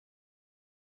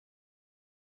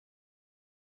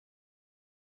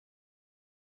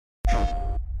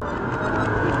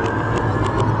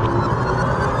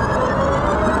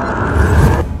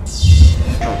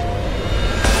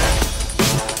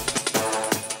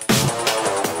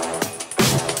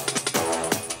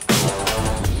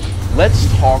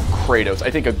Let's talk Kratos. I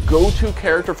think a go-to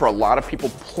character for a lot of people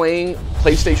playing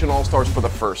PlayStation All-Stars for the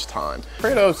first time.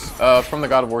 Kratos from the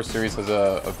God of War series has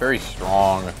a very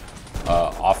strong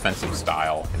offensive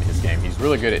style in his game. He's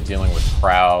really good at dealing with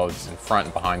crowds in front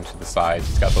and behind to the sides.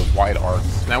 He's got those wide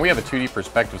arcs. Now we have a 2D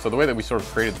perspective, so the way that we sort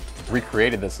of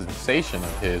recreated the sensation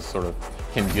of his sort of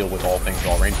can deal with all things at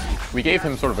all ranges, we gave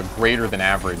him sort of a greater than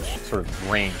average sort of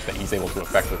range that he's able to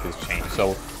affect with his change.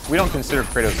 So we don't consider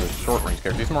Kratos a short range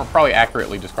character. He's more probably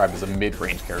accurately described as a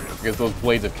mid-range character because those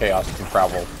blades of chaos can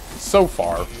travel so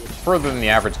far, further than the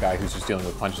average guy who's just dealing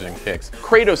with punches and kicks.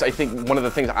 Kratos, I think one of the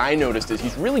things I noticed is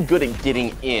he's really good at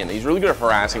getting in. He's really good at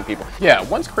harassing people. Yeah,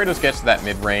 once Kratos gets to that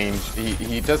mid-range,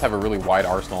 he does have a really wide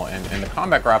arsenal, and the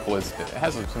combat grapple it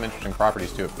has some interesting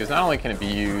properties to it, because not only can it be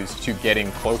used to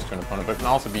getting close to an opponent, but it can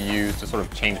also be used to sort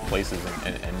of change places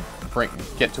and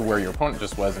get to where your opponent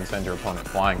just was and send your opponent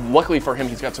flying. Luckily for him,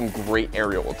 he's got some great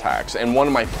aerial attacks, and one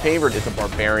of my favorite is the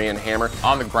Barbarian Hammer.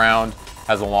 On the ground,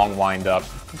 has a long wind up.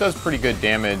 It does pretty good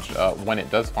damage when it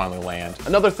does finally land.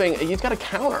 Another thing, he's got a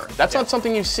counter. That's not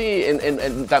something you see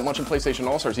in that much in PlayStation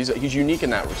All-Stars. He's unique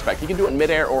in that respect. He can do it in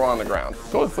midair or on the ground.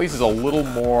 Golden Fleece is a little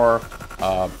more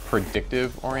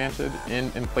predictive oriented in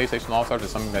PlayStation All-Stars.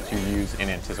 It's something that you use in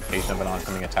anticipation of an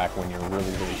oncoming attack when you're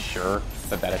really sure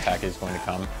that that attack is going to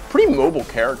come. Pretty mobile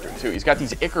character too. He's got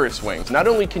these Icarus wings. Not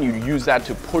only can you use that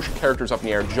to push characters up in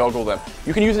the air, juggle them,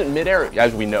 you can use it in midair.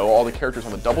 As we know, all the characters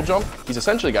have a double jump. He's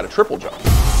essentially got a triple jump.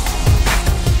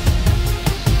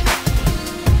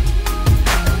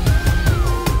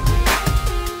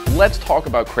 Let's talk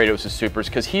about Kratos' supers,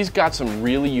 because he's got some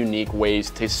really unique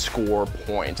ways to score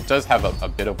points. It does have a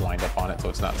bit of wind up on it, so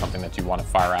it's not something that you want to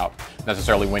fire out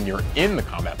necessarily when you're in the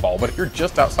combat ball, but if you're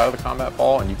just outside of the combat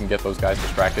ball and you can get those guys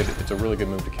distracted, it's a really good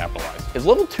move to capitalize. His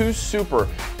level 2 super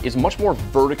is much more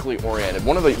vertically oriented.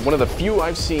 One of the few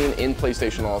I've seen in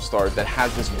PlayStation All-Stars that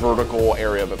has this vertical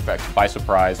area of effect. By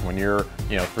surprise, when you're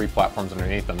 3 platforms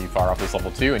underneath them, you fire off this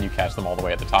level 2 and you catch them all the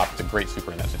way at the top. It's a great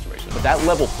super in that situation. But that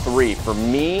level 3, for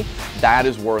me, that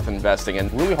is worth investing in.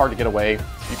 Really hard to get away.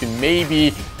 You can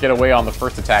maybe get away on the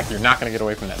first attack. You're not going to get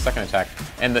away from that second attack.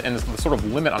 And the sort of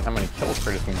limit on how many kills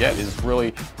Kratos can get is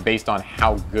really based on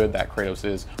how good that Kratos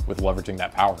is with leveraging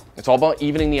that power. It's all about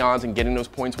evening the odds and getting those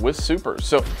points with supers.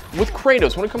 So with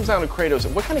Kratos, when it comes down to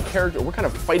Kratos, what kind of character, what kind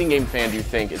of fighting game fan do you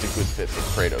think is a good fit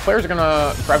for Kratos? Players are going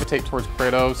to gravitate towards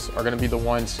Kratos, are going to be the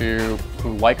ones who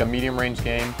like a medium range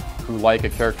game, who like a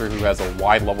character who has a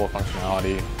wide level of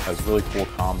functionality, has really cool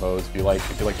combos. If you like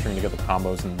stringing together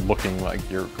combos and looking like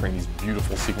you're creating these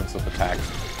beautiful sequences of attacks,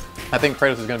 I think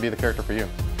Kratos is going to be the character for you.